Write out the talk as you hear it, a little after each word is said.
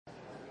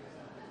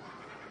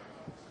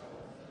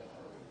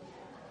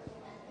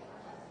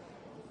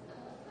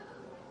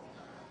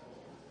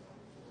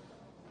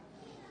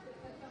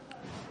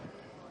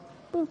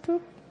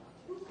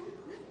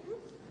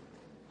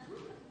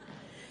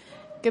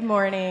Good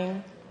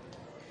morning.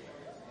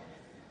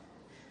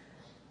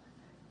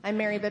 I'm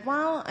Mary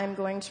Bidwell. I'm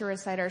going to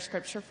recite our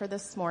scripture for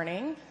this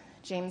morning,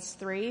 James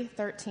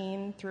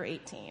 3:13 through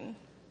 18.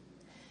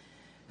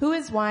 Who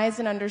is wise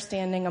and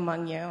understanding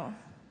among you?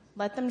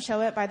 Let them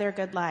show it by their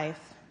good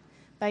life,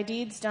 by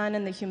deeds done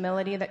in the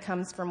humility that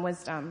comes from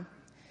wisdom.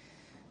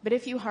 But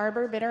if you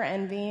harbor bitter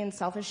envy and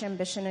selfish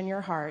ambition in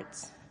your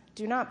hearts,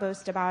 do not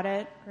boast about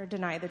it or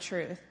deny the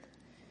truth.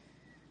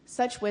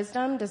 Such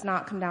wisdom does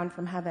not come down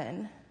from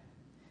heaven.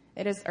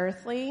 It is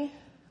earthly,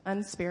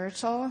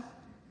 unspiritual,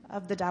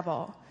 of the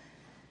devil.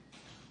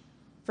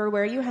 For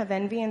where you have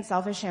envy and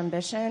selfish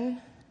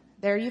ambition,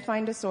 there you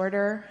find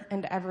disorder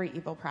and every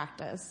evil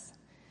practice.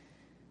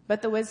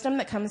 But the wisdom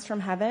that comes from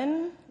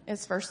heaven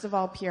is first of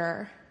all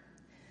pure,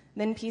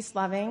 then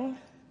peace-loving,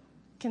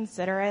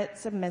 considerate,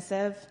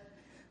 submissive,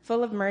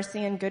 full of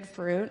mercy and good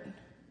fruit,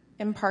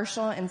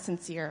 impartial and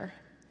sincere.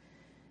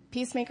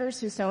 Peacemakers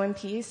who sow in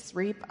peace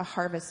reap a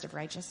harvest of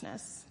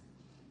righteousness.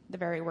 The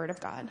very word of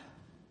God.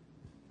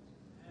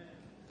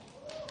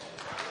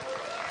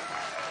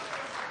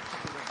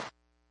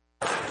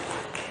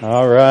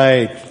 All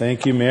right.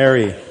 Thank you,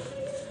 Mary.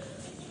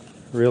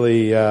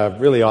 Really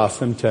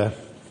awesome to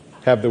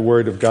have the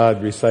Word of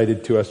God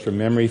recited to us from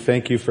memory.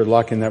 Thank you for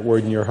locking that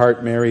Word in your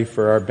heart, Mary,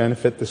 for our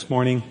benefit this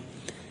morning.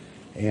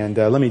 And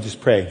let me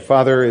just pray.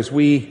 Father, as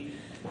we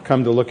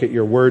come to look at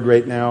your Word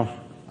right now,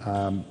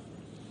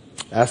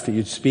 ask that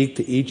you'd speak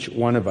to each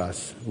one of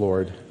us,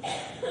 Lord,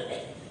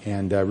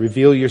 and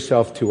reveal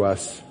yourself to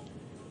us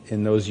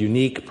in those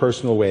unique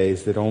personal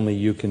ways that only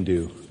you can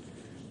do.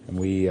 And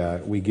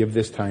we give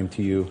this time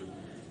to you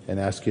and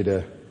ask you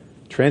to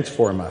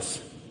transform us.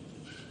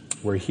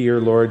 We're here,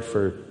 Lord,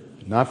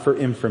 not for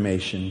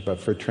information, but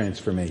for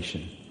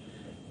transformation.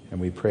 And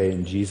we pray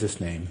in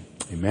Jesus' name.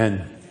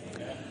 Amen.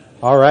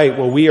 All right.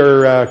 Well, we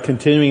are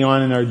continuing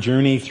on in our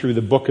journey through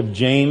the book of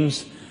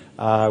James.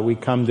 We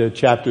come to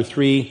chapter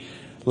 3.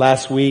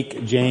 Last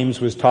week,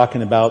 James was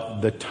talking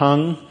about the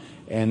tongue,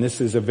 and this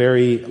is a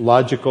very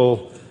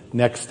logical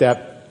next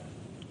step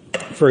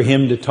for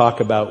him to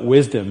talk about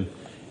wisdom.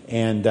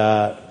 And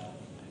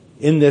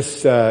in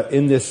this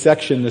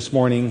section this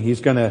morning, he's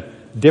going to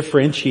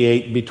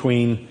differentiate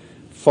between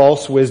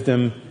false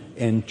wisdom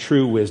and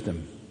true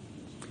wisdom.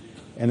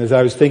 And as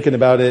I was thinking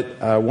about it,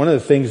 one of the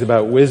things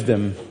about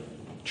wisdom,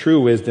 true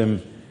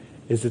wisdom,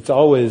 is it's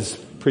always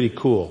pretty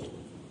cool.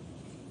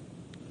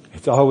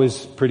 It's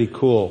always pretty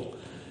cool.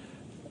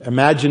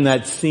 Imagine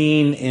that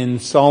scene in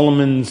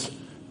Solomon's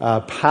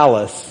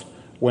palace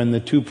when the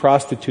two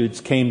prostitutes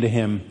came to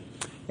him,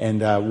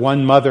 and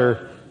one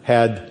mother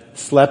had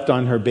slept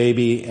on her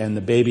baby and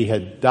the baby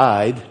had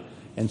died,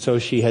 and so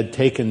she had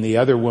taken the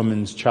other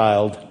woman's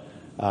child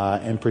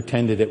and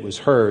pretended it was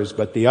hers,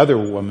 but the other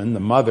woman, the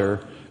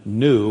mother,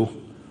 knew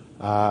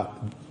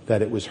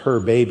that it was her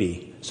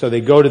baby. So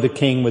they go to the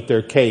king with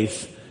their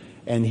case,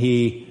 and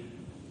he,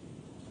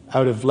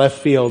 out of left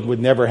field, would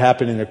never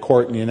happen in a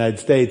court in the United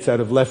States, out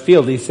of left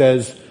field he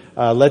says,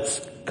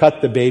 let's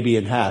cut the baby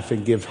in half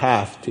and give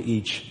half to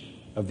each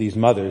of these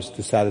mothers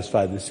to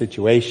satisfy the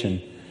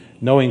situation,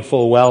 knowing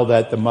full well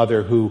that the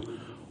mother who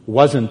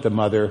wasn't the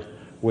mother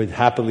would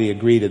happily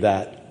agree to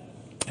that,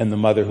 and the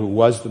mother who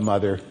was the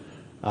mother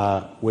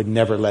would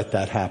never let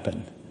that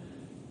happen.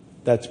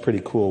 That's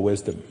pretty cool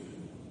wisdom.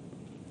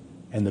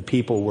 And the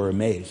people were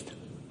amazed.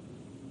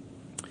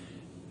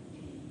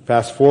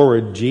 Fast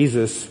forward,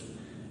 Jesus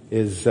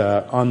is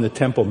on the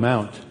Temple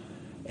Mount,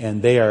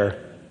 and they are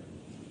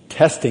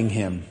testing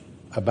him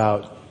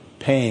about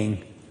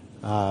paying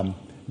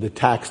the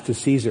tax to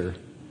Caesar.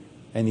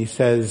 And he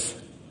says,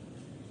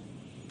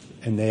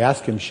 and they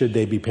ask him, should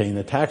they be paying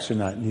the tax or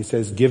not? And he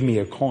says, give me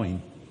a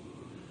coin.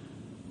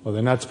 Well,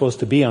 they're not supposed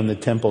to be on the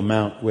Temple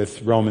Mount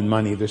with Roman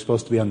money. They're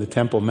supposed to be on the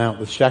Temple Mount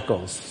with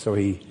shekels. So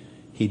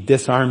he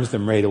disarms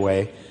them right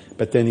away.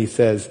 But then he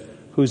says,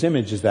 whose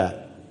image is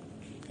that?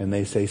 And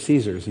they say,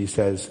 Caesar's. He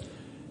says,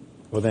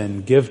 well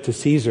then give to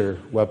Caesar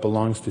what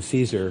belongs to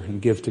Caesar,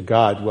 and give to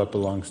God what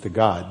belongs to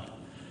God.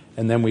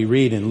 And then we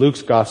read in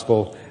Luke's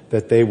gospel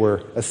that they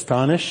were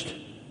astonished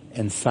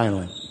and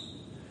silent.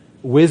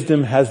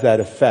 Wisdom has that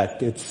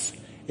effect. It's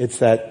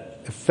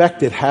that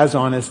effect it has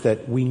on us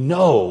that we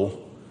know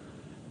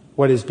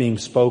what is being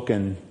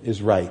spoken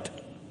is right.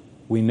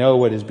 We know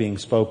what is being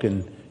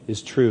spoken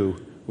is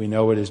true. We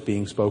know what is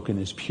being spoken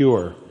is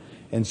pure.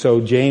 And so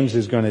James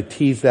is going to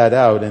tease that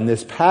out. And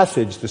this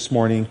passage this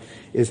morning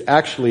is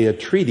actually a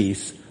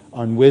treatise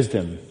on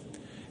wisdom.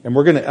 And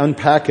we're going to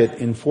unpack it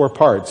in 4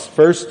 parts.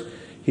 First,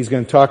 he's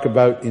going to talk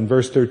about, in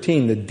verse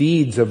 13, the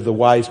deeds of the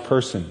wise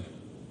person,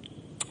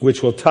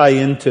 which will tie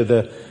into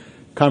the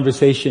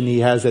conversation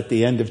he has at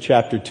the end of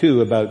chapter 2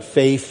 about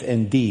faith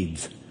and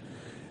deeds.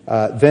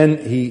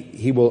 Then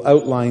he will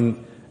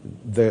outline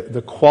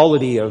the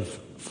quality of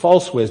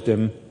false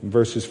wisdom,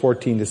 verses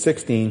 14 to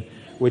 16,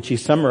 which he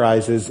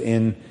summarizes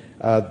in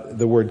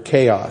the word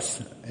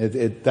chaos.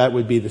 That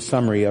would be the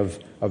summary of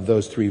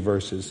those 3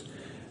 verses.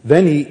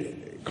 Then he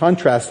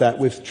contrasts that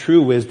with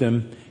true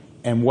wisdom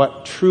And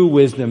what true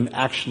wisdom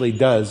actually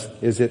does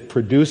is it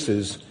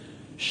produces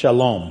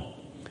shalom.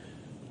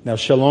 Now,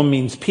 shalom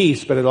means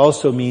peace, but it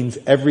also means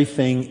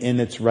everything in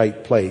its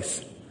right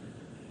place.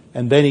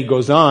 And then he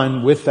goes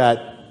on with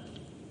that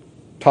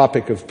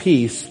topic of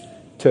peace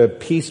to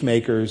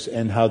peacemakers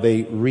and how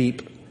they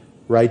reap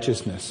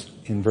righteousness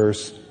in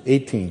verse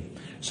 18.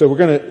 So we're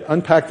going to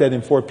unpack that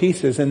in 4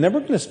 pieces, and then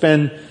we're going to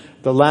spend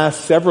the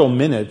last several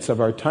minutes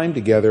of our time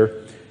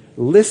together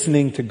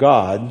listening to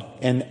God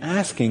and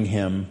asking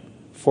Him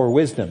for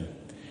wisdom.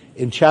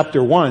 In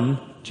chapter 1,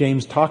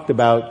 James talked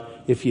about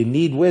if you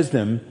need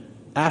wisdom,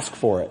 ask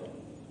for it,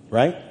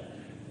 right?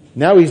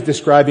 Now he's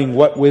describing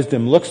what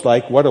wisdom looks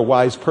like, what a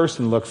wise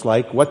person looks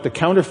like, what the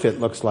counterfeit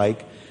looks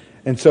like.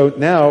 And so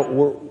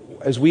now,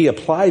 as we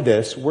apply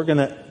this, we're going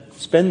to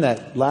spend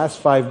that last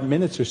 5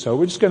 minutes or so,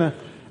 we're just going to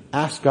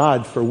ask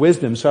God for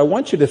wisdom. So I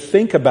want you to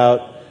think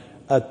about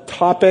a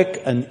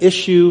topic, an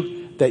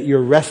issue that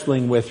you're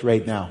wrestling with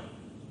right now,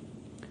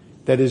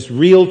 that is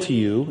real to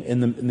you,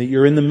 that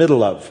you're in the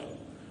middle of.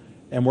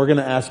 And we're going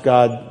to ask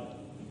God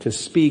to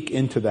speak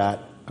into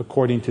that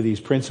according to these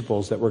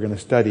principles that we're going to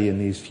study in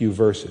these few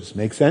verses.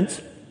 Make sense?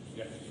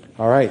 Yes.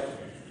 All right.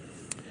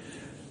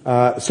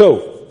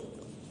 So,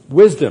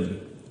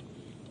 wisdom.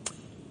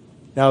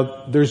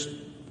 Now, there's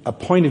a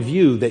point of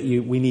view that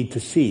we need to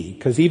see,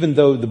 because even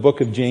though the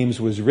book of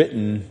James was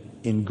written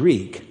in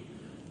Greek,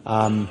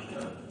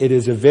 it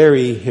is a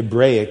very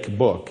Hebraic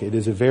book. It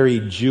is a very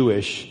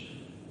Jewish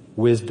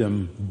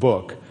wisdom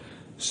book.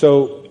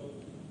 So,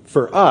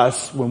 for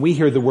us, when we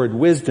hear the word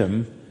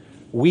wisdom,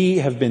 we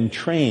have been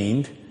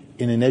trained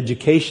in an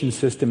education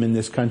system in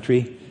this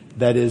country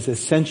that is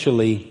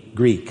essentially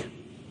Greek.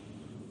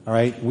 All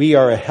right? We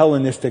are a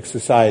Hellenistic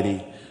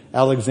society.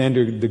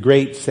 Alexander the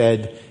Great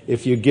said,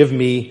 if you give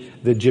me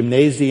the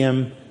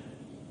gymnasium,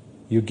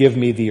 you give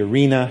me the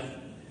arena,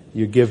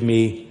 you give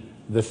me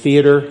the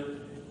theater,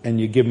 and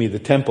you give me the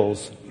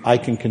temples, I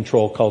can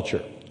control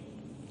culture.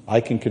 I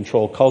can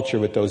control culture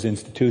with those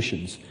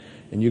institutions.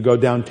 And you go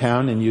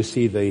downtown and you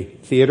see the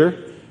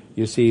theater,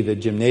 you see the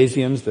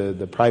gymnasiums,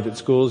 the private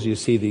schools, you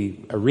see the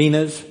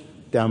arenas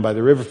down by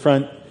the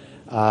riverfront,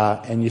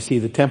 and you see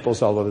the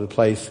temples all over the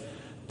place.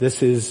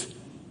 This is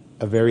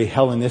a very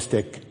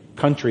Hellenistic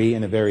country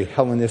and a very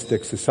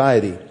Hellenistic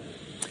society.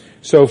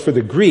 So for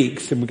the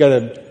Greeks, and we've got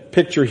a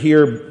picture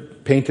here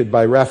painted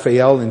by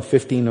Raphael in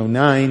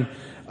 1509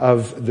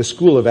 of the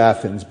school of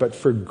Athens. But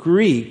for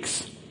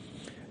Greeks,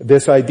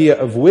 this idea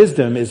of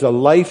wisdom is a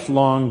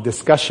lifelong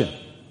discussion.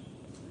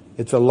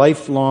 It's a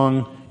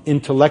lifelong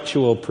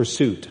intellectual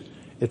pursuit.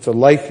 It's a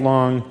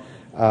lifelong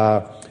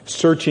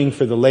searching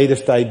for the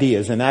latest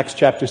ideas. In Acts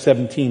chapter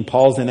 17,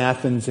 Paul's in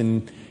Athens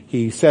and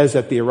he says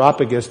at the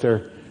Areopagus,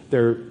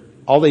 they're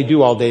all they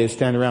do all day is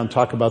stand around and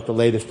talk about the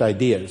latest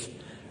ideas.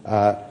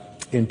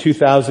 In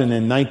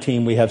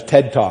 2019, we have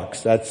TED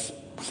Talks. That's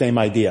the same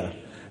idea.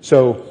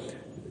 So,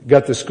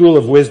 got the school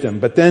of wisdom.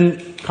 But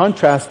then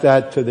contrast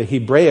that to the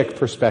Hebraic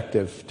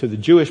perspective, to the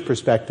Jewish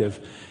perspective.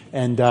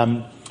 And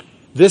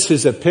this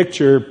is a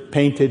picture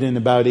painted in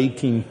about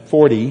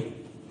 1840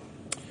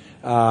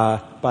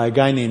 by a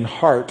guy named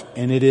Hart.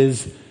 And it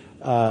is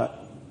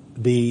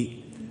the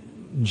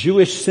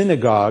Jewish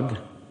synagogue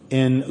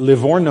in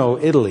Livorno,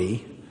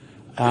 Italy.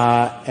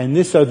 And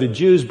these are the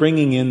Jews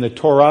bringing in the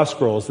Torah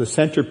scrolls. The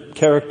center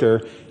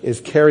character is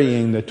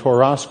carrying the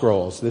Torah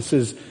scrolls. This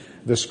is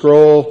the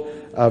scroll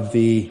of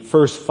the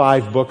first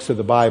 5 books of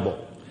the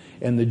Bible.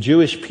 And the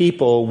Jewish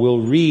people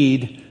will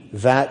read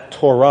that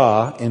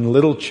Torah in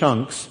little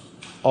chunks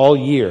all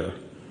year.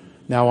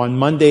 Now on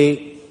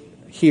Monday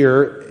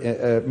here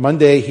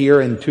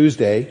and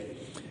Tuesday,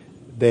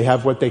 they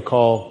have what they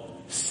call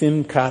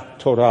Simchat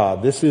Torah.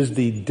 This is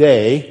the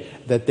day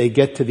that they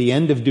get to the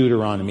end of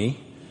Deuteronomy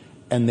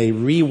and they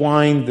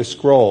rewind the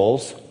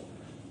scrolls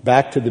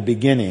back to the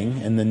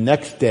beginning, and the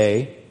next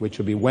day, which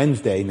will be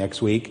Wednesday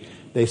next week,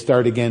 they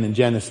start again in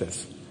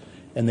Genesis.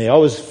 And they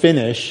always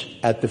finish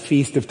at the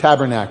Feast of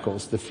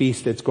Tabernacles, the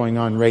feast that's going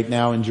on right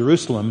now in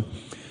Jerusalem.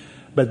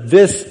 But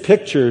this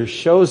picture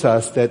shows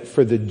us that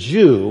for the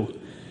Jew,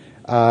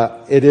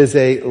 it is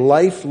a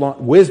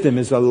lifelong, wisdom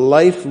is a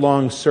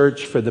lifelong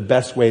search for the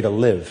best way to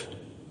live.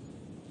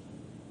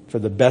 For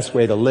the best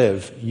way to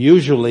live.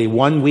 Usually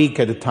 1 week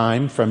at a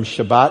time, from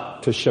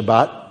Shabbat to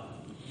Shabbat.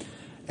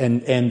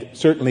 And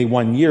certainly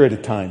 1 year at a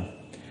time,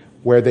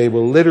 where they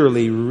will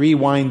literally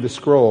rewind the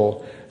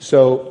scroll.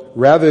 So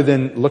rather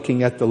than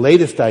looking at the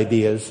latest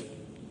ideas,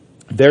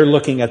 they're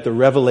looking at the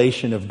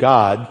revelation of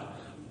God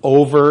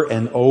over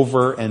and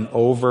over and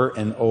over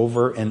and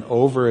over and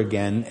over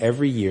again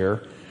every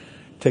year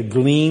to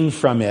glean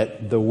from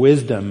it the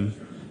wisdom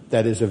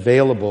that is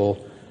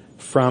available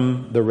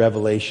from the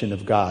revelation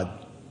of God.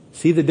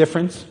 See the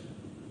difference?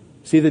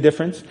 See the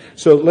difference?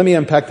 So let me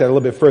unpack that a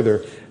little bit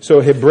further.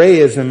 So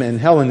Hebraism and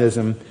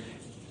Hellenism,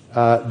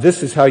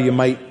 this is how you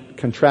might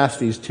contrast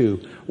these two.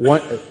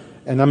 One,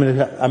 and I'm going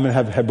to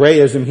have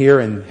Hebraism here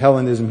and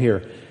Hellenism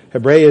here.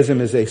 Hebraism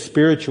is a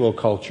spiritual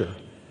culture.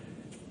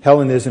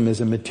 Hellenism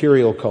is a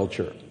material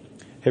culture.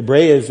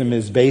 Hebraism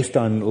is based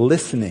on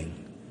listening.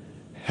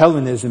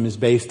 Hellenism is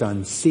based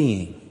on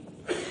seeing.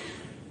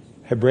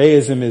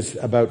 Hebraism is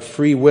about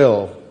free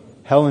will.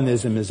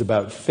 Hellenism is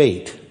about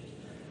fate.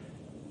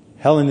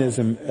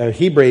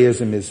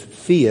 Hebraism is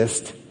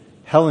theist.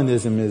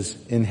 Hellenism is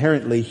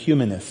inherently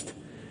humanist.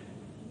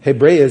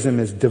 Hebraism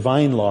is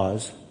divine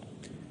laws.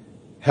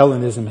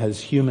 Hellenism has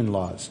human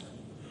laws.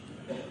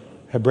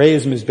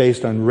 Hebraism is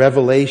based on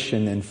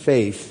revelation and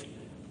faith.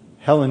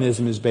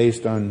 Hellenism is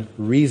based on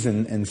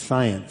reason and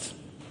science.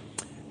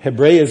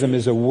 Hebraism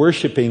is a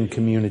worshiping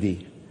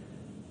community.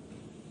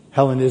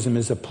 Hellenism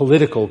is a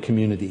political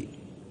community.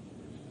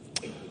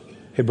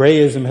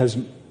 Hebraism has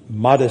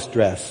modest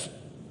dress.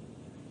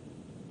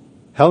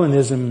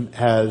 Hellenism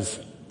has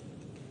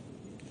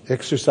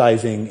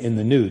exercising in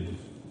the nude.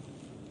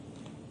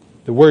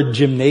 The word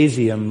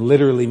gymnasium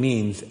literally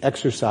means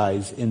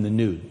exercise in the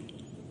nude.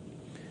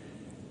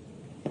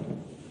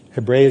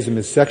 Hebraism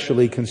is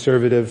sexually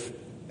conservative.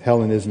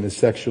 Hellenism is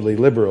sexually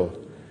liberal.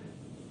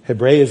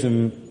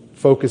 Hebraism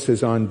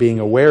focuses on being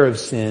aware of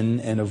sin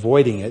and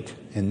avoiding it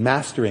and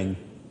mastering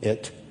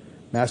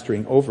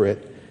over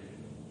it.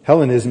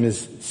 Hellenism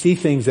is see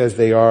things as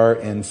they are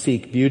and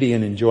seek beauty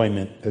and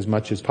enjoyment as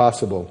much as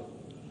possible.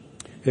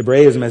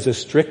 Hebraism has a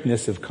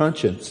strictness of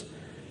conscience.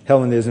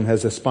 Hellenism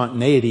has a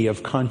spontaneity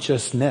of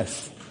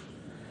consciousness.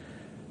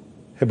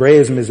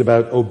 Hebraism is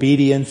about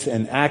obedience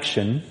and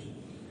action.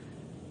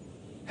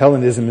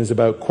 Hellenism is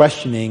about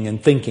questioning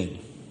and thinking.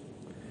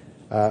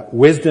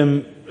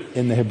 Wisdom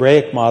in the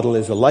Hebraic model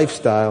is a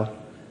lifestyle.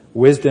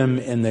 Wisdom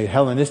in the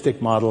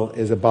Hellenistic model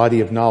is a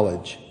body of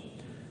knowledge.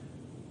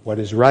 What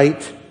is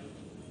right,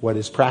 what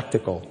is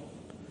practical.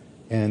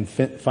 And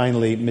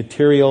finally,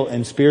 material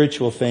and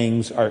spiritual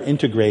things are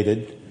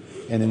integrated,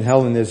 and in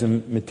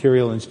Hellenism,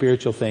 material and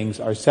spiritual things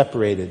are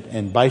separated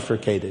and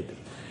bifurcated.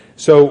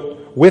 So,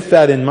 with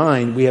that in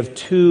mind, we have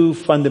two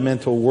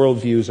fundamental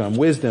worldviews on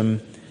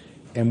wisdom,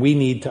 and we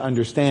need to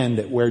understand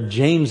that where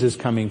James is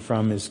coming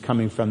from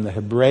the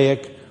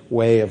Hebraic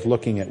way of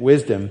looking at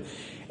wisdom.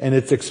 And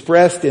it's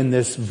expressed in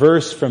this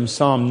verse from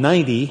Psalm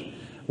 90,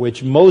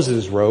 which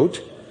Moses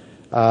wrote.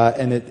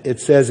 And it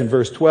says in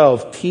verse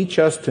 12, "Teach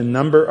us to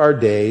number our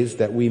days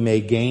that we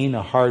may gain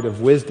a heart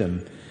of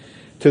wisdom."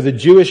 To the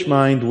Jewish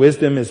mind,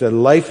 wisdom is a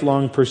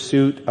lifelong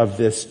pursuit of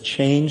this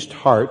changed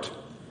heart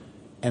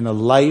and a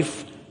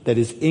life that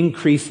is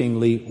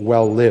increasingly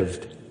well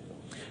lived.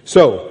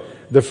 So,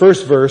 the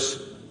first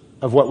verse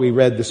of what we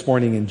read this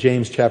morning in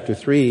James chapter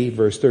 3,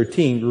 verse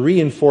 13,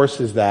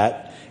 reinforces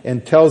that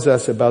and tells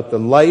us about the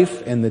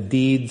life and the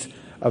deeds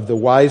of the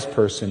wise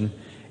person,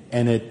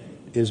 and it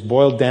is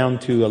boiled down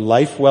to a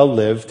life well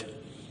lived,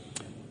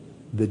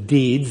 the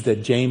deeds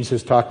that James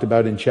has talked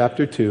about in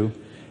chapter 2,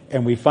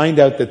 and we find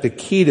out that the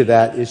key to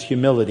that is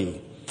humility.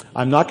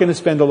 I'm not going to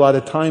spend a lot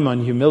of time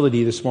on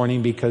humility this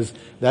morning because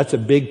that's a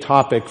big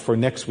topic for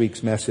next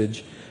week's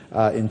message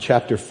in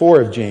chapter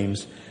 4 of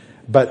James,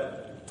 but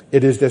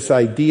it is this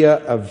idea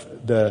of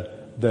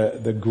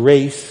the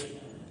grace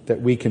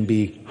that we can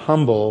be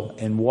humble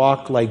and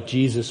walk like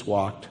Jesus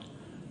walked,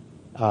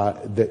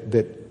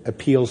 that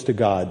appeals to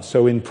God.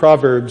 So in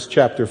Proverbs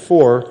chapter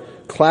 4,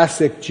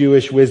 classic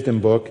Jewish wisdom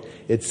book,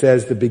 it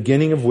says the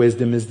beginning of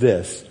wisdom is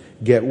this: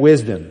 get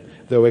wisdom.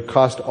 Though it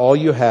cost all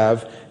you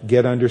have,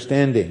 get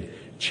understanding.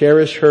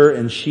 Cherish her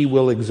and she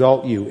will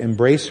exalt you.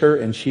 Embrace her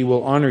and she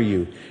will honor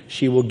you.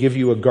 She will give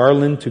you a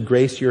garland to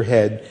grace your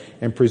head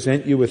and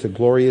present you with a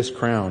glorious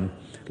crown.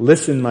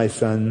 Listen, my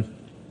son,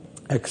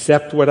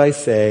 accept what I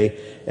say,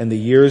 and the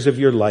years of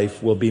your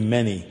life will be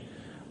many.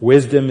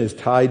 Wisdom is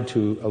tied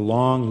to a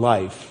long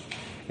life.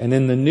 And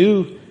in the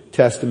New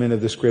Testament of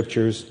the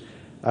Scriptures,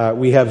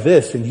 we have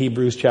this in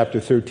Hebrews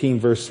chapter 13,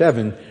 verse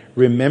 7.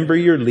 Remember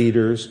your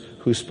leaders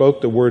who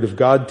spoke the word of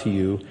God to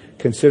you.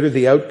 Consider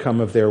the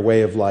outcome of their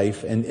way of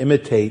life and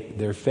imitate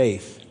their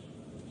faith.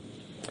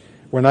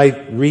 When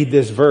I read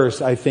this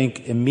verse, I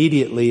think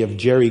immediately of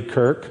Jerry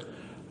Kirk,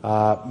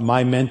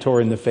 my mentor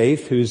in the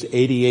faith, who's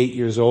 88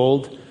 years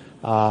old,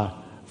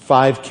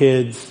 5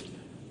 kids,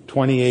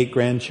 28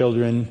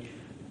 grandchildren,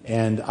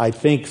 and I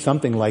think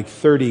something like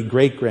 30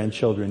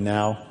 great-grandchildren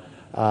now.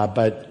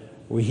 But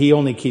he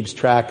only keeps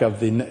track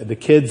of the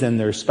kids and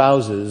their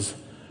spouses,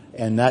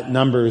 and that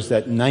number's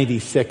at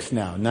 96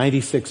 now.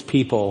 96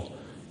 people,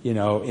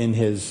 in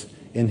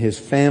his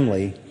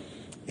family,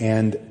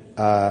 and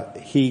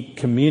he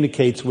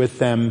communicates with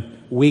them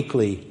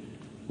weekly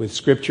with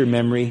scripture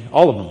memory,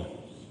 all of them.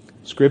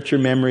 Scripture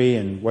memory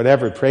and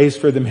whatever, prays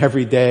for them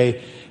every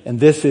day. And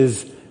this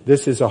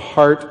is a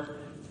heart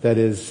that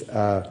has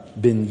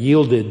been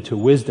yielded to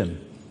wisdom.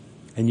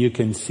 And you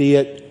can see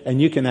it,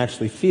 and you can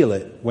actually feel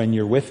it when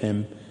you're with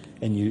him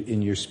and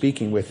you're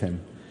speaking with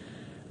him.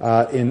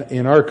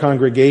 In our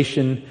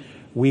congregation,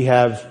 we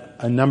have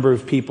a number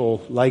of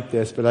people like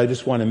this, but I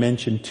just want to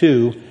mention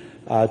two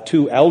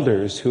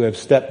elders who have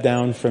stepped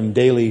down from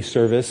daily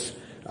service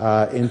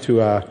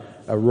into a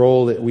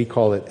role that we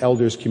call it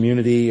Elders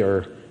Community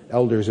or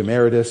Elders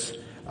Emeritus.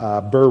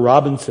 Burr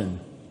Robinson,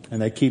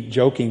 and I keep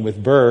joking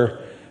with Burr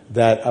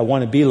that I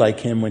want to be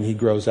like him when he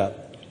grows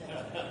up.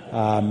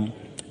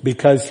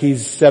 because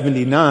he's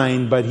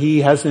 79, but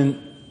he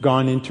hasn't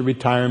gone into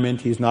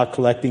retirement. He's not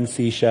collecting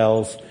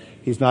seashells.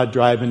 He's not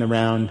driving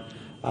around,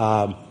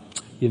 to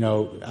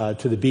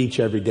the beach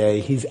every day.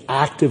 He's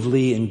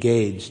actively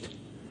engaged.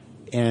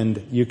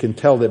 And you can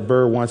tell that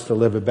Burr wants to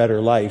live a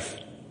better life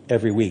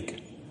every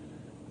week.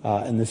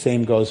 And the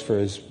same goes for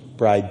his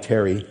bride,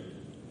 Terry.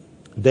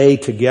 They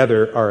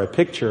together are a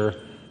picture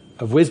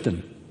of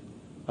wisdom,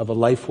 of a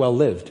life well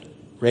lived,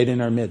 right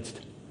in our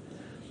midst.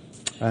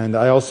 And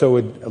I also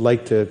would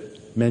like to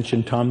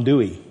mention Tom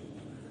Dewey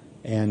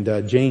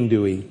and Jane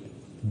Dewey,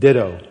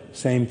 ditto,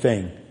 same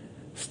thing.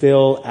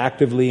 Still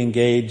actively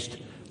engaged,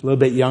 a little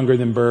bit younger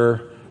than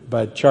Burr,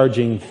 but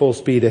charging full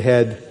speed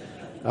ahead.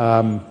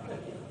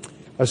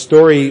 A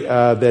story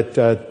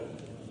that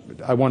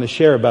I want to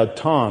share about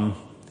Tom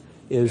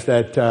is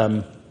that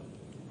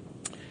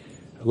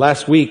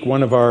last week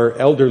one of our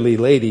elderly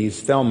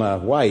ladies, Thelma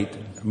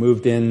White,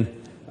 moved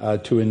in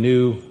to a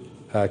new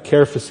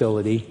care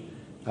facility,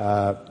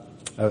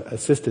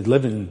 assisted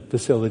living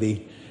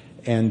facility,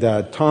 and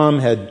Tom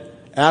had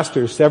asked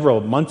her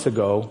several months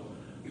ago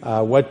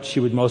what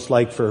she would most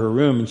like for her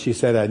room, and she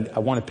said, I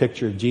want a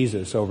picture of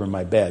Jesus over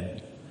my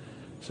bed.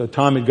 So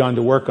Tom had gone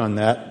to work on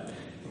that.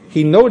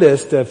 He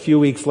noticed a few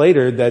weeks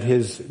later that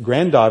his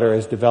granddaughter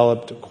has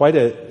developed quite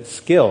a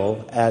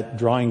skill at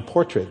drawing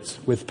portraits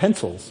with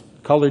pencils,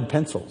 colored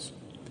pencils.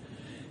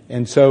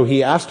 And so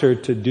he asked her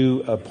to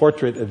do a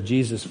portrait of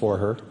Jesus for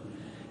her.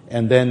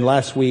 And then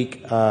last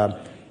week,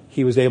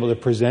 he was able to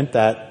present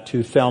that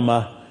to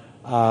Thelma,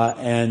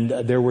 and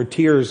there were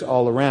tears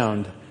all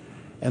around.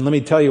 And let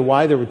me tell you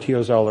why there were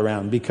tears all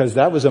around. Because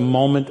that was a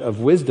moment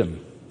of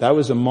wisdom. That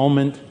was a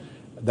moment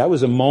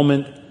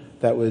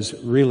that was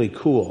really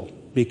cool.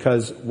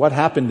 Because what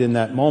happened in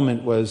that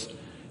moment was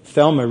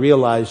Thelma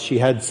realized she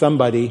had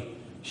somebody,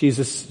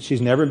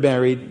 she's never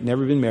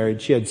been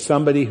married. She had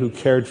somebody who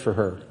cared for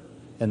her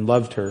and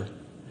loved her.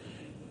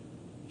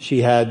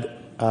 She had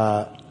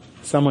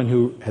someone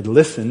who had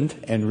listened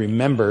and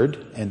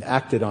remembered and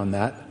acted on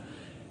that.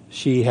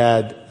 She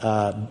had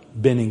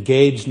been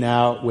engaged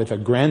now with a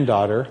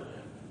granddaughter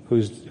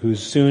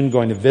who's soon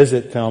going to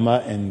visit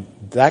Thelma, and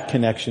that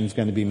connection is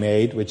going to be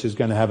made, which is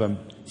going to have a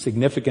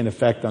significant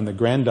effect on the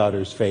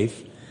granddaughter's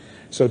faith.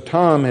 So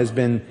Tom has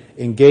been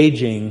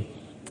engaging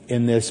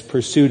in this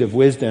pursuit of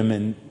wisdom,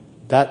 and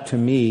that to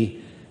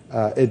me,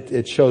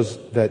 it shows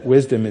that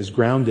wisdom is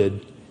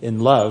grounded in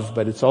love,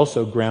 but it's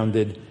also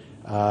grounded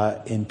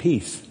in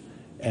peace.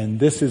 And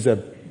this is a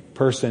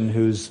person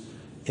who's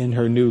in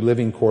her new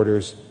living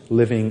quarters,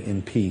 living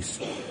in peace.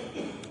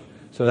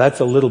 So that's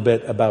a little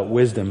bit about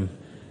wisdom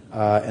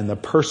and the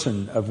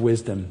person of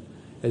wisdom,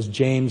 as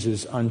James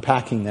is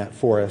unpacking that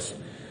for us.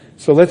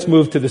 So let's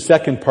move to the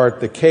second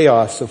part, the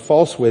chaos of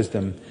false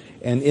wisdom.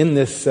 And in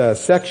this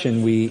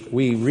section,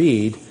 we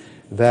read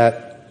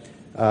that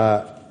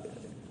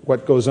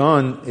what goes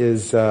on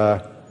is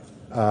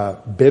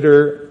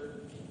bitter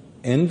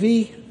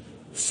envy,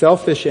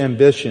 selfish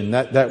ambition.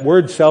 That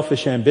word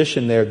selfish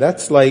ambition there,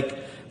 that's like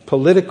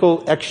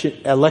political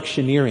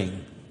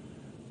electioneering.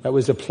 That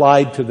was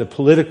applied to the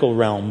political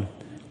realm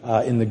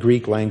in the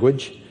Greek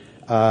language.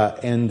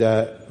 And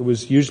it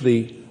was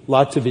usually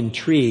lots of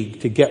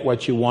intrigue to get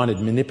what you wanted,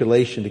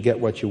 manipulation to get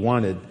what you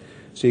wanted.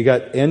 So you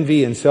got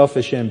envy and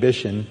selfish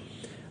ambition.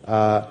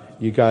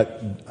 You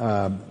got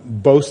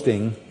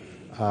boasting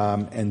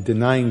and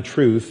denying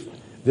truth.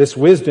 This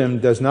wisdom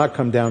does not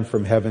come down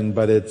from heaven,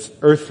 but it's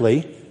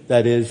earthly.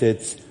 That is,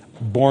 it's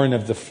born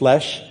of the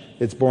flesh.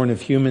 It's born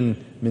of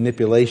human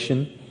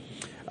manipulation.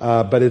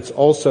 But it's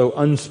also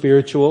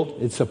unspiritual.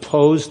 It's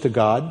opposed to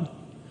God.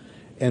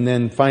 And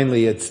then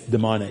finally, it's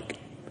demonic.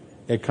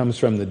 It comes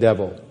from the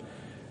devil.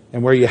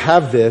 And where you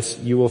have this,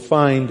 you will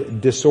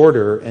find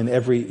disorder in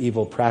every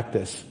evil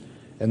practice.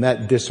 And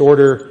that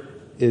disorder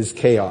is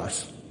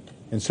chaos.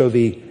 And so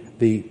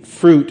the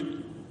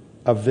fruit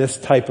of this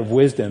type of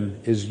wisdom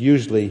is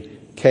usually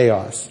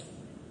chaos.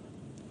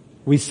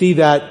 We see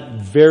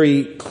that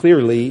very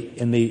clearly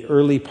in the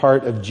early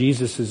part of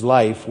Jesus'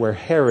 life, where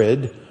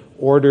Herod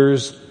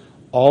orders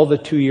all the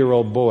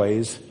 2-year-old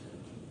boys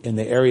in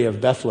the area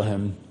of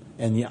Bethlehem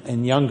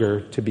and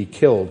younger to be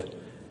killed.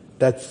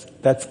 That's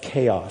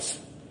chaos.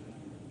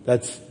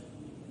 That's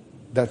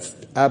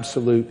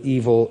absolute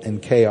evil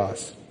and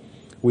chaos.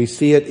 We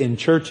see it in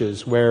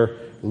churches where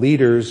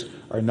leaders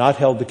are not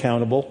held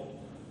accountable,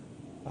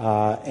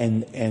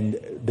 and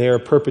they're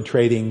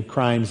perpetrating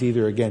crimes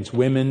either against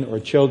women or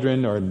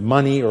children or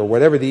money or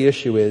whatever the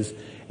issue is,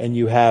 and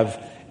you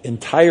have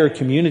entire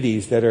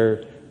communities that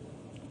are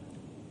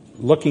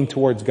looking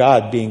towards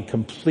God being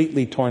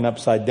completely torn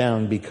upside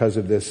down because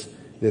of this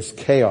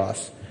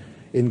chaos.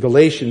 In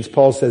Galatians,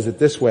 Paul says it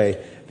this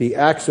way: the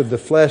acts of the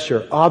flesh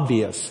are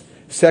obvious: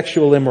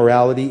 sexual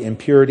immorality,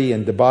 impurity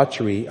and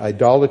debauchery,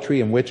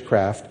 idolatry and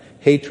witchcraft,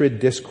 hatred,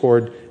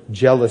 discord,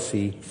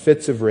 jealousy,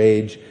 fits of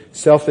rage,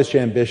 selfish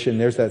ambition —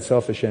 there's that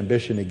selfish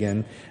ambition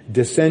again —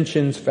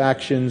 dissensions,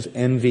 factions,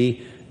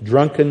 envy,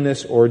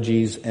 drunkenness,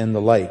 orgies, and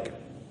the like.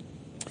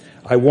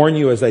 I warn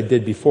you, as I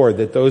did before,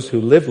 that those who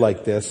live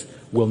like this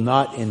will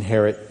not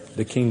inherit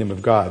the kingdom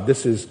of God.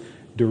 This is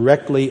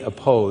directly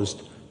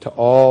opposed to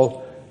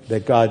all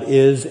that God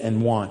is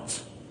and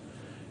wants.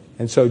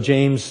 And so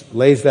James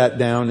lays that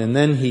down, and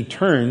then he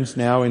turns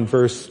now in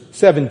verse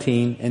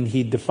 17 and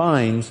he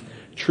defines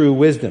true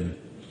wisdom.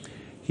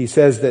 He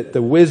says that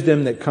the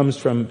wisdom that comes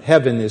from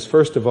heaven is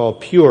first of all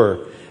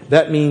pure.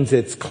 That means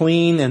it's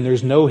clean and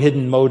there's no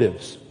hidden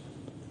motives.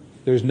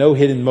 There's no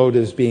hidden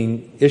motives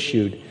being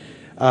issued.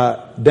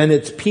 Then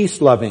it's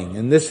peace-loving,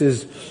 and this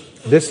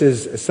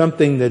is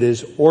something that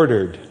is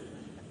ordered.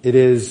 It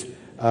is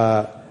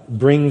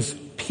brings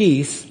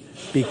peace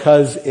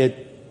because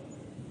it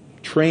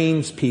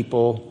trains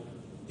people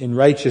in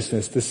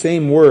righteousness. The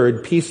same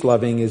word,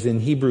 peace-loving, is in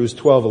Hebrews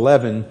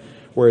 12:11,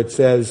 where it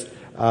says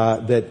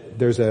that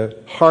there's a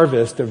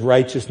harvest of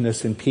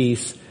righteousness and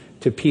peace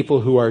to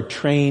people who are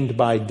trained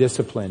by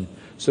discipline.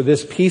 So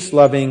this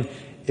peace-loving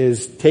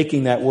is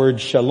taking that word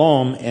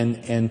shalom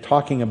and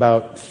talking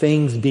about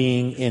things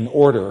being in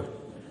order,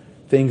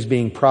 things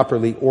being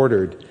properly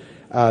ordered.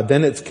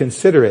 Then it's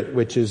considerate,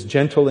 which is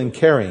gentle and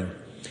caring.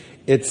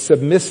 It's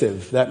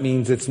submissive. That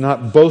means it's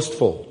not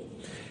boastful.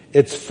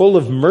 It's full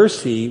of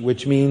mercy,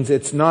 which means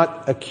it's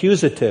not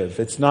accusative.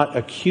 It's not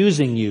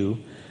accusing you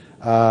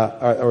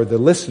or the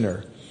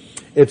listener.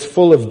 It's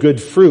full of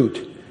good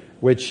fruit,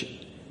 which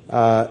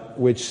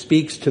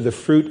speaks to the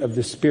fruit of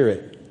the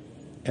Spirit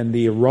and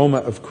the aroma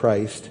of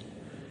Christ.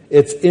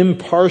 It's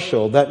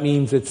impartial. That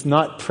means it's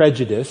not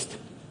prejudiced.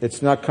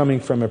 It's not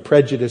coming from a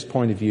prejudiced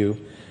point of view.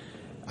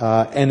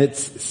 And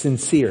it's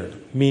sincere,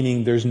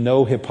 meaning there's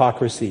no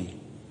hypocrisy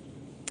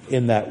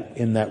in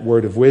that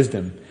word of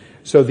wisdom.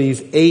 So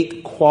these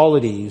 8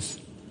 qualities,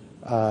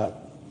 8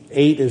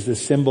 is the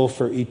symbol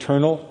for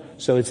eternal.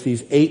 So it's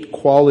these 8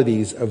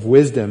 qualities of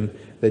wisdom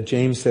that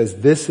James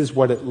says this is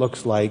what it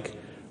looks like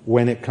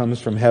when it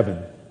comes from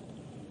heaven.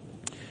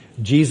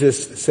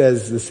 Jesus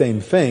says the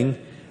same thing.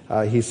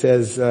 He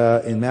says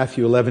in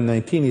Matthew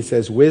 11:19, he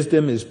says,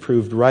 wisdom is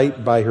proved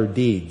right by her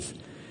deeds.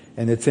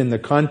 And it's in the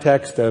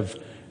context of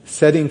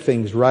setting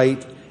things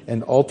right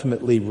and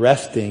ultimately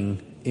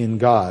resting in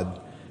God.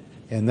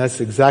 And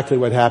that's exactly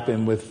what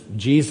happened with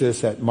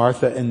Jesus at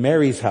Martha and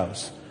Mary's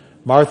house.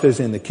 Martha's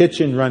in the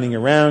kitchen running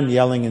around,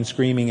 yelling and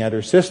screaming at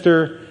her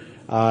sister.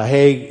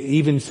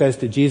 Even says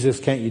to Jesus,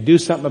 can't you do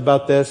something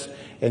about this?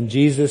 And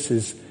Jesus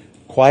is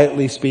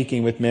quietly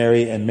speaking with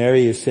Mary, and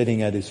Mary is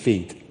sitting at his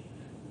feet.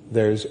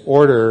 There's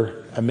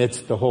order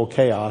amidst the whole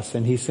chaos,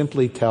 and he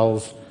simply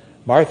tells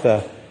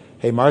Martha,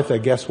 hey Martha,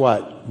 guess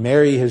what?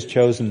 Mary has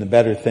chosen the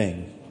better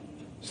thing.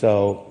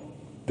 So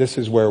this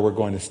is where we're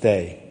going to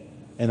stay.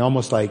 And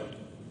almost like,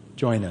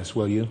 join us,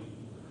 will you?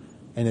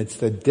 And it's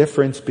the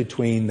difference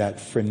between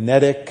that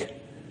frenetic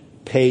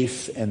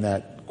pace and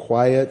that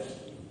quiet,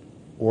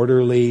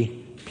 orderly,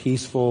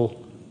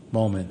 peaceful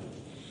moment.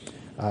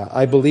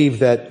 I believe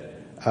that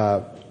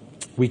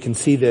we can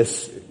see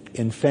this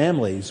in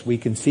families. We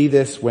can see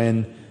this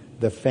when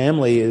the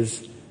family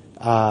is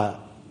the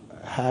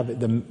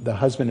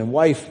husband and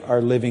wife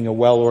are living a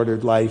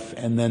well-ordered life,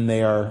 and then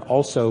they are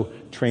also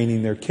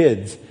training their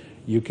kids.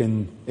 You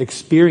can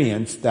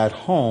experience that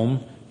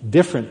home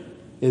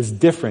is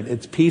different.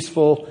 It's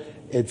peaceful,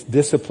 it's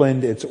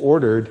disciplined, it's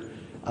ordered.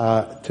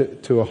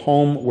 To a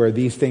home where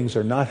these things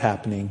are not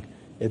happening,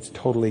 it's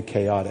totally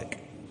chaotic.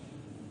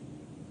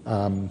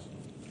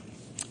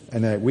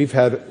 And we've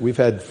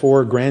had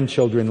 4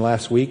 grandchildren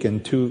last week,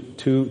 and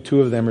two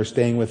of them are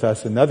staying with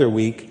us another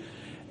week.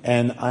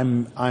 And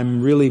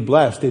I'm really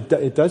blessed.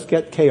 It does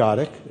get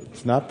chaotic.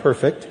 It's not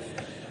perfect,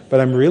 but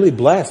I'm really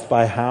blessed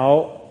by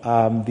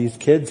how these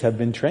kids have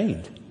been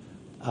trained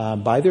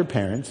by their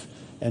parents,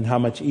 and how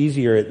much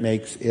easier it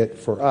makes it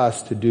for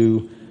us to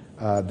do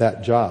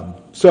that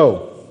job.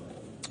 So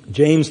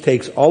James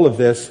takes all of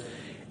this,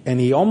 and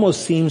he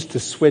almost seems to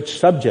switch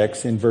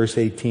subjects in verse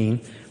 18,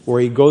 where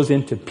he goes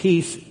into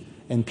peace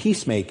and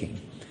peacemaking.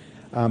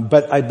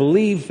 But I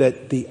believe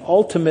that the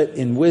ultimate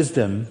in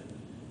wisdom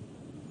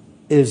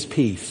is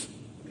peace.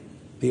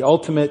 The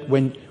ultimate,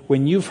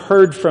 when you've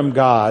heard from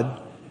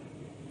God,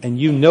 and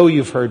you know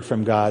you've heard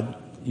from God,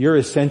 you're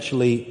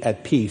essentially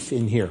at peace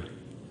in here.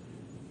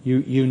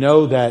 You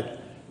know that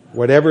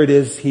whatever it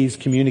is He's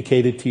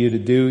communicated to you to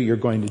do, you're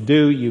going to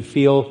do. You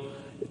feel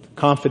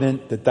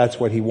confident that that's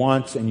what He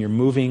wants, and you're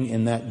moving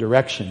in that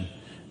direction.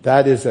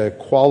 That is a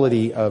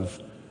quality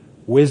of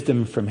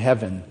wisdom from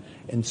heaven.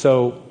 And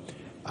so,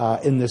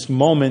 in this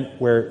moment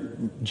where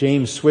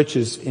James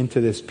switches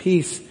into this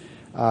peace,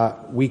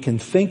 we can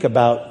think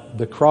about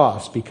the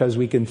cross, because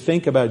we can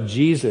think about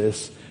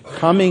Jesus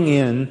coming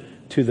in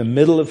to the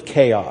middle of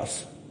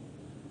chaos.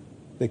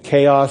 The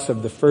chaos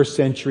of the first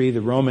century, the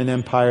Roman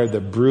Empire,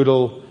 the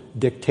brutal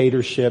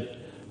dictatorship,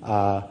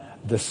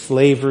 the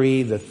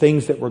slavery, the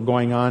things that were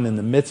going on in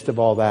the midst of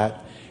all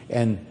that.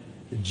 And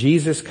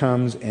Jesus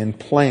comes and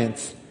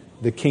plants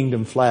the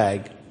kingdom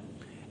flag.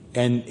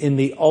 And in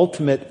the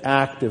ultimate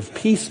act of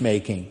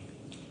peacemaking,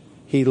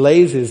 He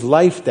lays His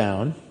life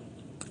down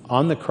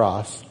on the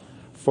cross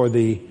for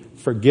the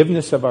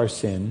forgiveness of our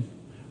sin,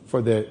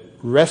 for the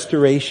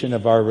restoration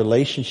of our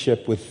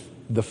relationship with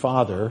the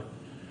Father,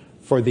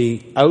 for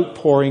the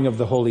outpouring of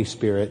the Holy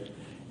Spirit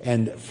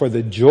and for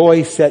the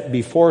joy set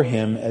before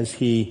him as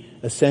he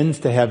ascends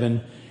to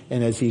heaven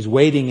and as he's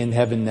waiting in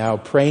heaven now,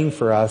 praying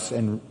for us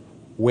and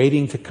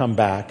waiting to come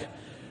back.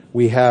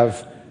 We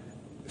have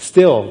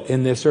still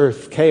in this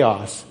earth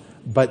chaos,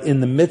 but in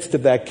the midst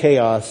of that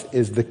chaos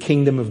is the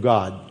kingdom of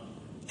God.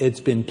 It's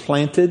been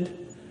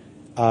planted.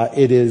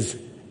 It is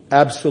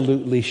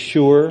absolutely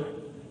sure.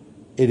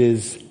 It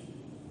is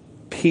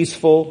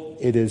peaceful.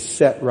 It is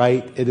set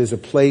right. It is a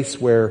place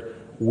where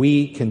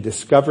we can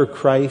discover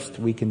Christ.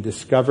 We can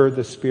discover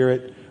the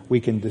Spirit. We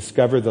can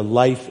discover the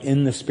life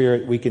in the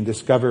Spirit. We can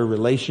discover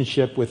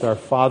relationship with our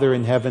Father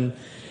in heaven.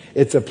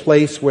 It's a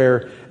place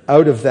where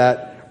out of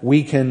that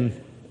we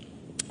can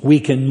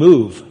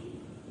move,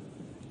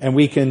 and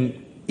we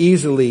can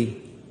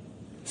easily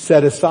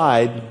set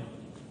aside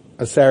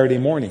a Saturday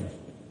morning,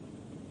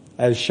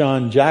 as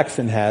Sean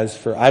Jackson has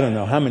for I don't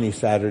know how many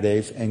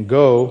Saturdays, and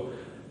go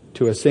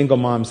to a single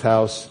mom's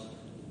house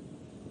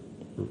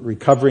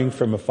recovering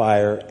from a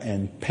fire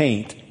and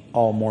paint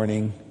all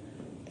morning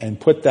and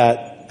put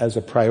that as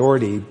a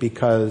priority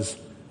because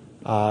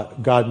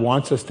God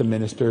wants us to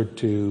minister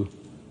to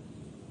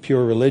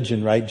pure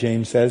religion, right?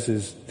 James says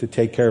is to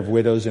take care of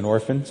widows and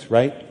orphans,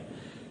 right?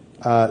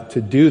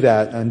 To do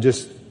that,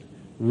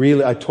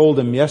 I told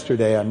him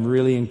yesterday, I'm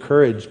really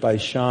encouraged by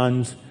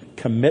Sean's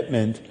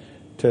commitment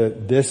to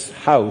this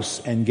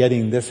house and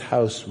getting this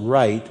house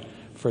right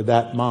for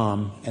that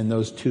mom and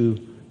those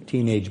 2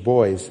 teenage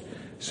boys.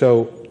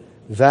 So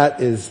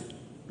that is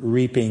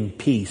reaping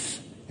peace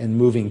and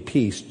moving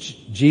peace.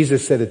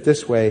 Jesus said it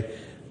this way,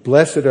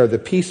 blessed are the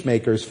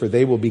peacemakers, for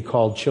they will be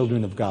called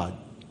children of God.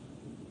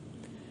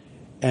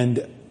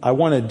 And I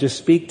want to just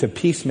speak to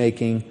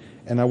peacemaking,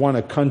 and I want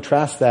to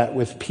contrast that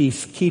with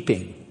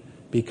peacekeeping,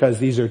 because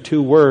these are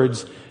 2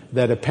 words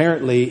that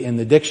apparently in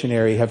the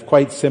dictionary have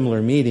quite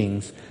similar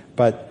meanings,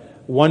 but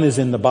one is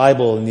in the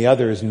Bible and the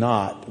other is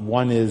not.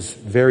 One is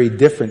very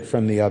different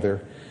from the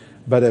other.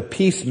 But a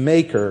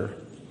peacemaker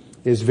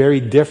is very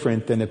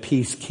different than a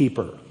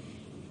peacekeeper.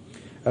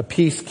 A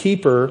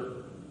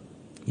peacekeeper,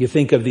 you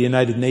think of the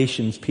United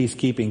Nations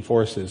peacekeeping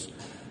forces.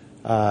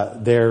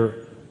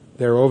 They're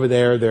over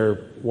there, they're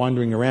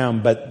wandering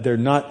around, but they're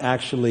not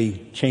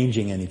actually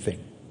changing anything.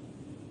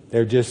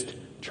 They're just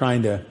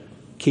trying to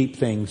keep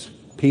things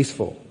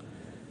peaceful.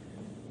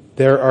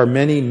 There are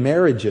many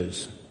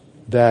marriages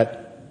that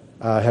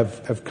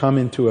have come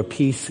into a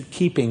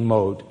peacekeeping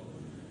mode.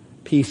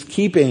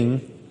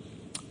 Peacekeeping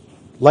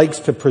likes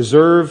to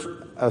preserve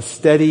a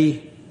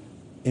steady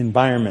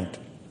environment,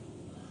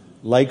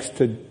 likes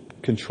to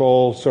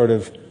control sort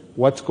of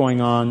what's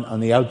going on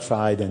the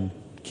outside and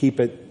keep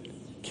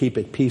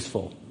it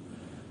peaceful,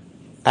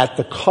 at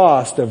the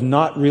cost of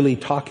not really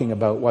talking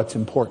about what's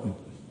important,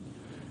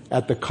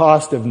 at the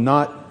cost of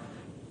not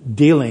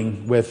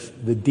dealing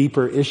with the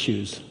deeper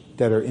issues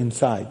that are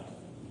inside.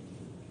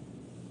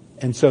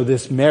 And so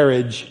this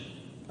marriage,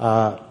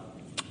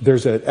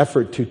 there's an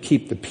effort to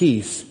keep the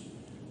peace,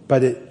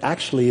 but it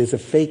actually is a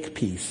fake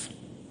peace.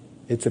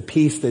 It's a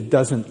peace that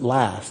doesn't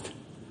last.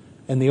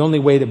 And the only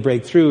way to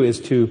break through is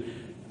to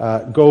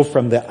go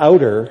from the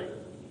outer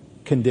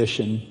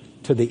condition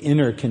to the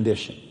inner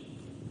condition,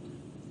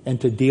 and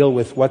to deal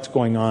with what's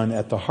going on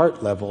at the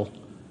heart level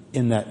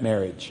in that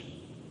marriage,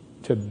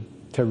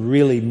 to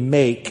really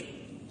make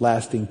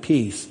lasting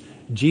peace.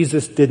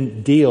 Jesus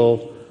didn't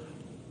deal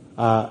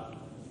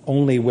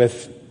only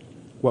with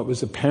what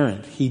was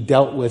apparent. He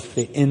dealt with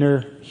the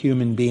inner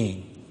human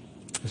being.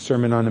 The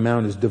Sermon on the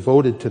Mount is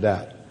devoted to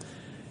that.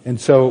 And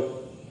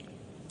so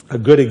a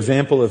good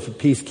example of a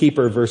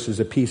peacekeeper versus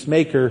a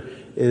peacemaker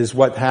is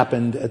what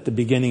happened at the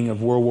beginning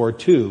of World War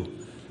II,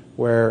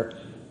 where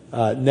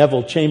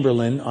Neville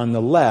Chamberlain on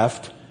the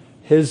left,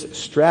 his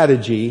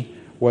strategy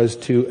was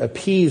to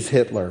appease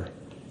Hitler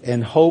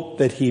and hope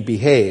that he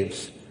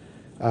behaves.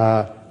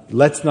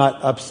 Let's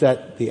not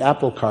upset the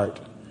apple cart.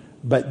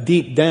 But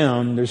deep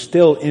down, there's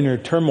still inner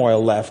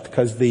turmoil left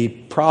because the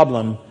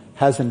problem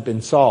hasn't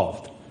been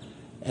solved.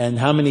 And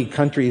how many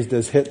countries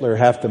does Hitler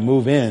have to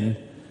move in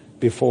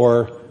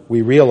before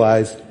we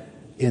realize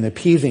in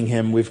appeasing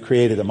him we've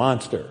created a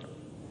monster?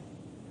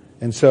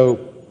 And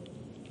so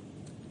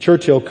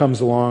Churchill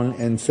comes along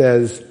and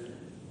says,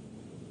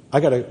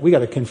 we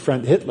gotta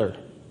confront Hitler.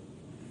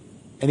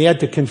 And he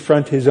had to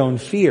confront his own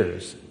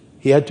fears.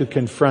 He had to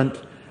confront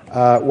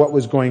what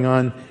was going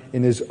on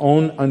in his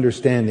own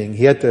understanding.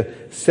 He had to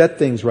set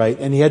things right,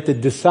 and he had to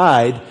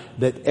decide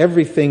that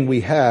everything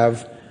we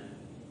have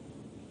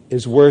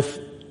is worth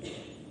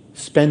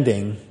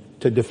spending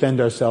to defend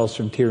ourselves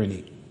from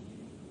tyranny.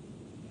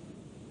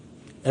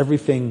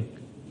 Everything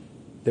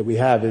that we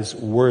have is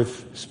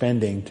worth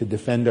spending to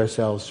defend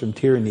ourselves from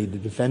tyranny, to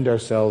defend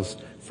ourselves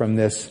from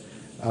this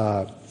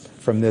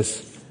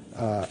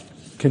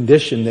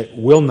condition that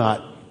will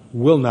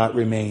not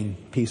remain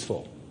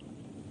peaceful.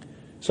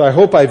 So I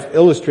hope I've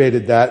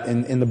illustrated that.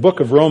 In the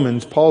book of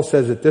Romans, Paul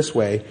says it this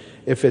way: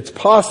 if it's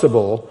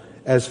possible,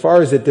 as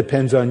far as it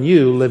depends on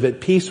you, live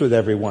at peace with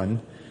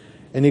everyone.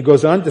 And he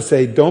goes on to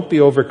say, don't be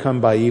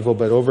overcome by evil,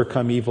 but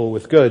overcome evil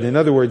with good. In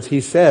other words,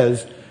 he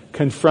says,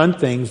 confront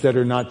things that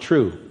are not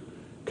true.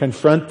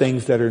 Confront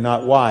things that are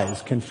not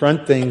wise.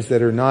 Confront things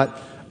that are not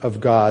of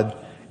God,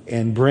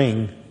 and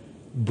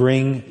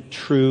bring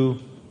true,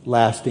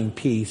 lasting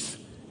peace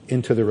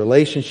into the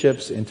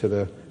relationships, into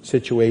the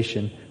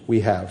situation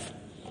we have.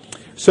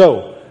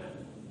 So,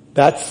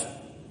 that's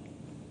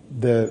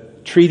the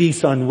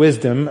treatise on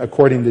wisdom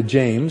according to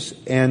James,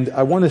 and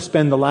I want to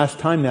spend the last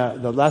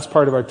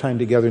part of our time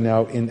together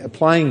now in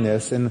applying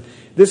this, and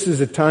this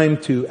is a time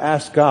to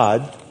ask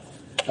God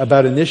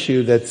about an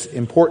issue that's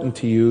important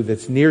to you,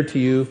 that's near to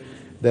you,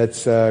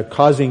 that's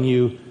causing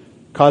you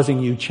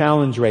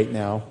challenge right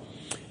now.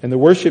 And the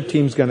worship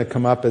team's going to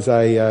come up as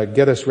I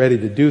get us ready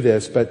to do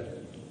this, but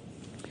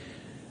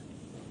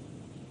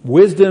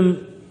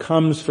wisdom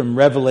comes from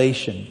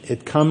revelation.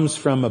 It comes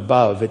from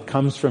above. It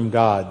comes from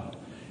God.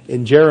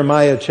 In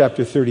Jeremiah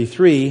chapter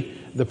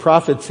 33, the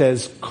prophet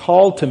says,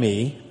 call to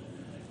me,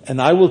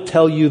 and I will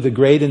tell you the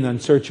great and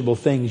unsearchable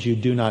things you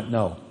do not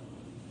know.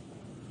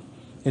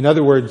 In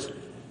other words,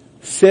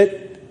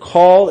 sit,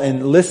 call,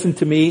 and listen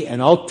to me,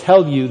 and I'll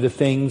tell you the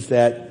things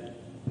that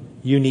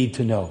you need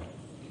to know.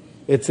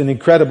 It's an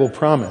incredible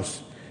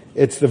promise.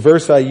 It's the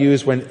verse I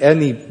use when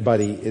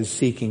anybody is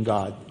seeking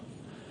God.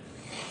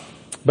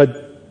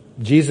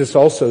 But Jesus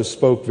also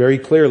spoke very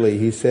clearly.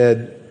 He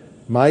said,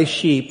 my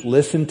sheep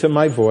listen to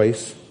my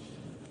voice.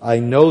 I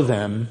know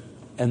them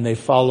and they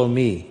follow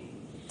me.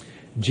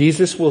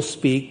 Jesus will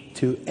speak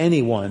to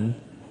anyone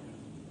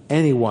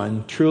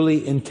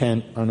truly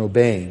intent on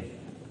obeying.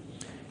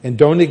 And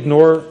don't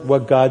ignore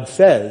what God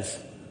says,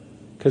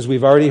 because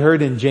we've already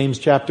heard in James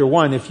chapter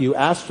 1, if you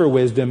ask for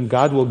wisdom,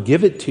 God will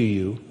give it to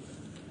you,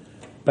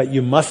 but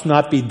you must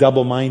not be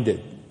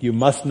double-minded. You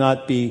must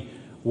not be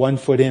 1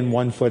 foot in,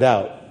 1 foot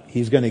out.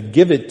 He's going to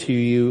give it to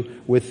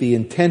you with the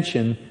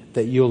intention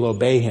that you'll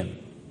obey Him,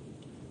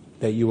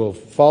 that you will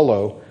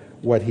follow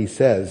what He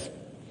says.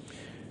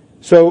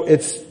 So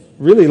it's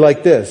really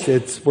like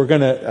this. We're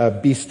going to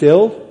be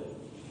still.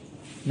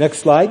 Next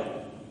slide.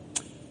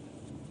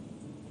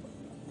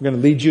 I'm going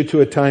to lead you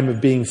to a time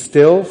of being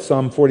still.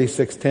 Psalm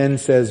 46:10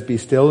 says, be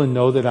still and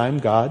know that I'm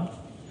God.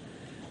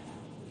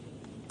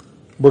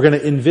 We're going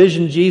to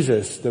envision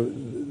Jesus.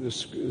 The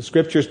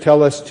scriptures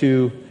tell us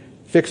to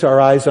fix our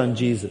eyes on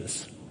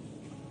Jesus.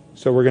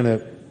 So we're going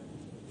to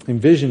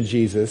envision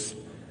Jesus.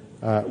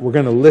 We're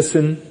going to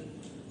listen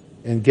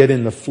and get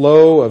in the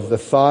flow of the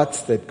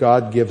thoughts that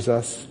God gives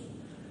us.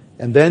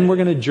 And then we're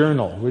going to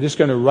journal. We're just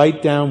going to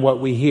write down what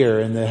we hear.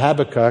 And the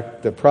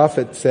Habakkuk, the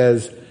prophet,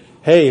 says,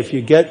 hey, if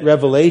you get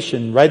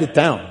revelation, write it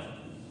down.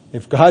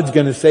 If God's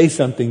going to say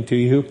something to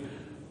you,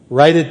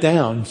 write it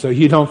down so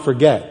you don't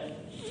forget.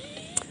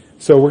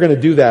 So we're going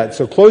to do that.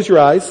 So close your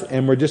eyes,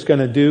 and we're just going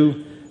to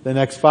do the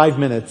next 5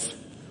 minutes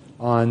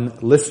on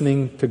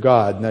listening to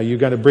God. Now you're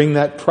going to bring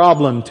that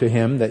problem to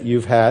Him that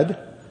you've had,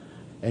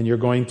 and you're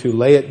going to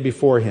lay it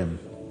before Him.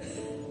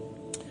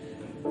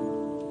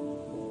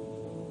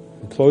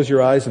 Close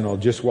your eyes and I'll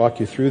just walk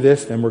you through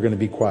this, then we're going to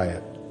be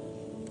quiet.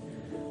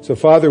 So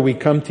Father, we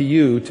come to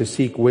you to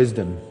seek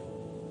wisdom.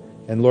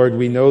 And Lord,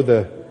 we know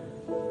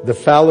the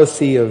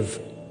fallacy of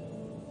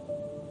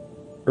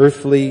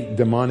earthly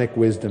demonic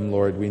wisdom,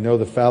 Lord. We know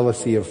the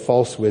fallacy of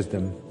false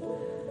wisdom.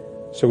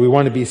 So we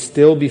want to be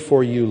still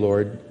before you,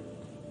 Lord,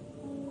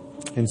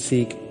 and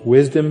seek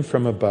wisdom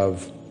from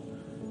above.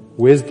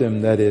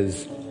 Wisdom that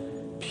is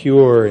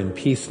pure and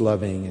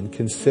peace-loving and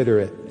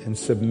considerate and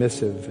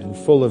submissive and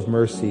full of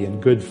mercy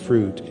and good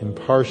fruit,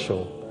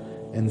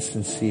 impartial and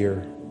sincere.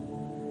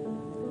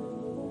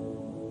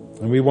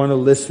 And we want to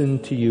listen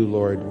to you,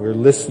 Lord. We're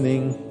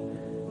listening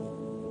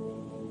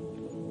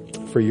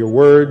for your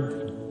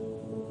word,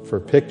 for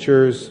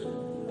pictures,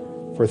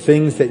 for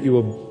things that you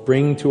will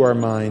bring to our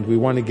mind. We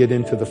want to get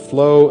into the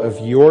flow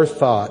of your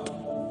thought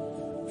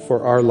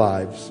for our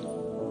lives.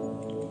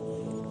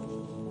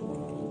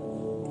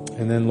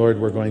 And then, Lord,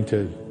 we're going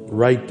to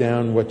write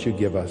down what you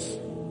give us.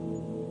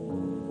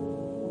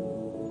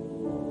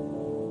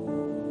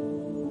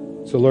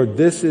 So, Lord,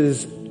 this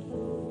is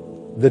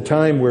the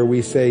time where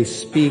we say,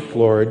 speak,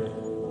 Lord,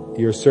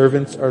 your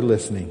servants are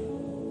listening.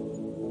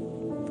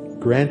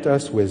 Grant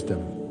us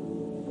wisdom.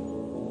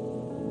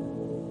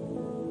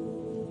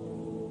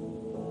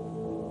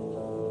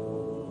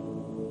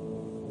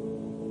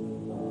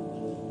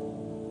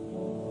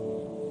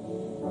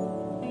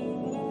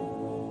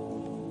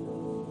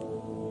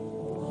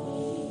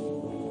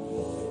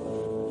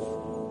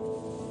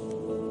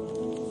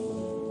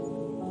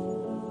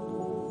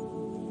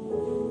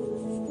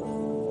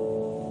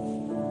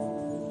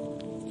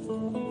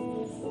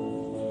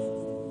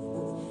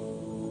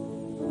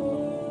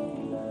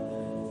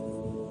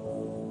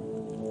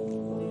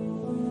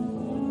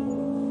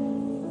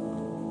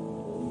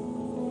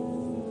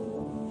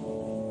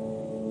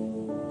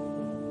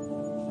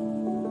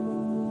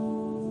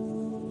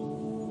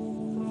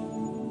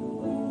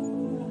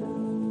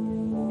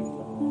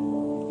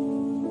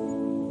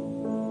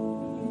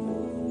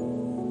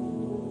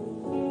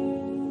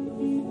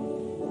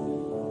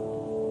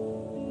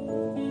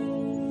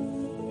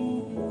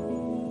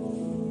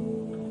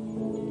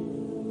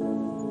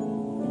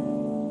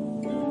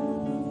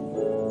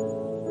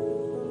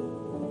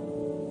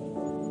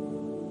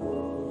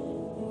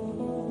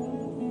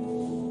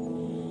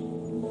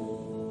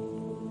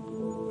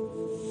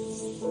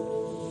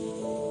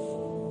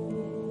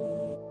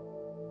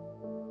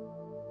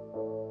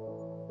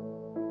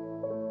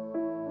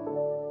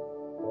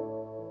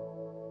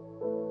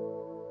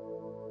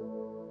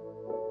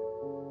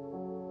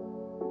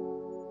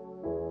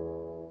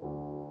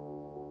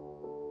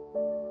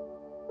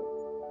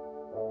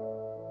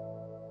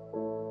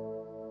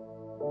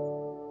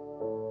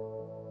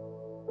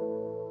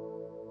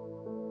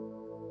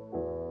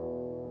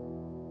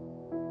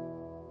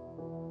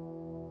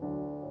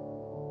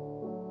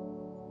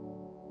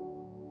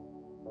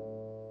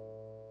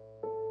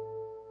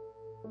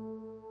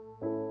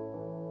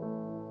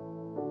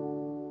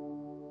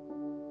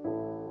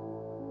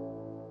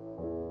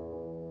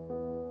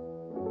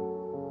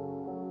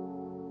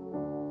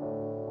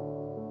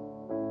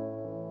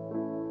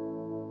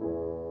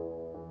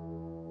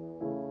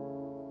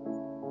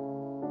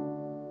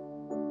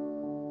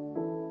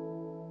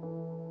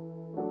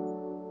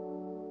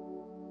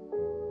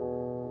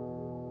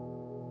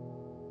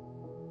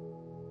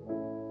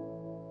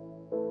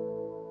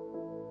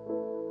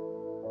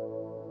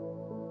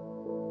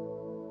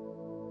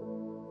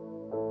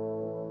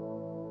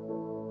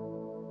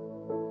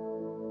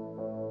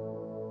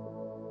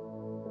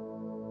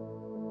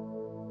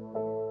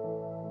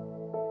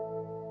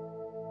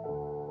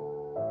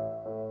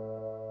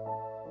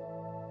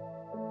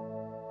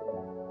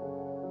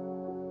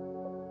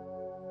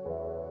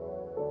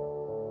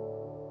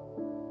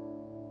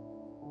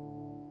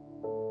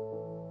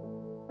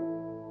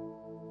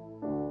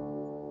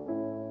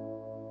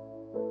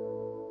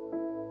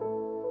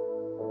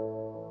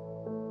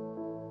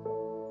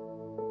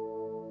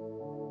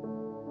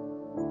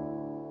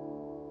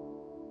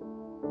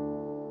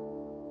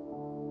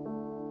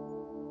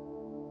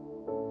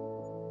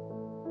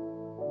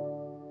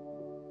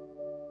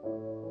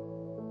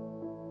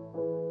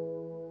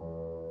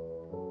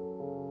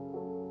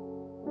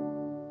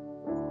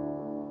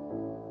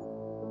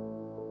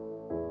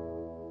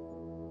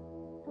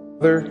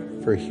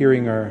 for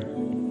hearing our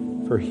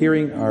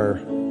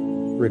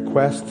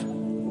request.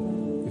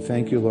 We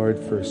thank you, Lord,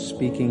 for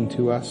speaking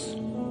to us.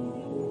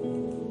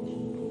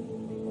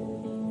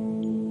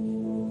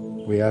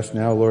 We ask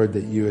now, Lord,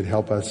 that you would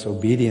help us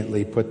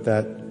obediently put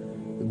that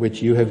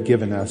which you have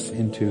given us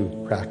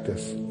into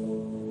practice.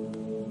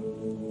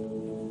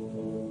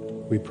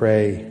 We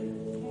pray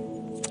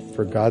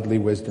for godly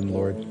wisdom,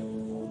 Lord,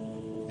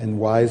 and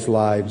wise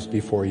lives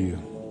before you.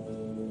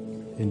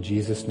 In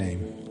Jesus'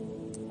 name,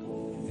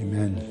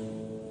 amen.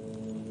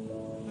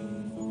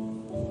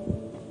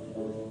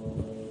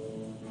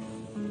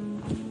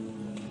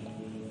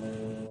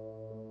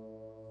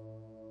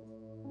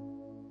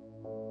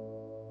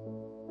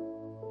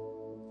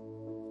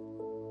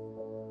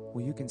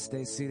 Well, you can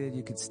stay seated.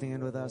 You can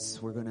stand with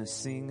us. We're going to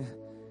sing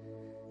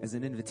as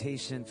an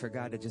invitation for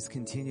God to just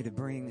continue to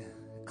bring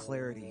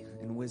clarity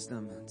and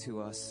wisdom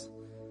to us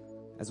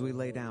as we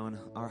lay down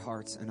our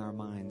hearts and our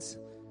minds,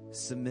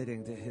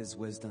 submitting to His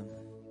wisdom.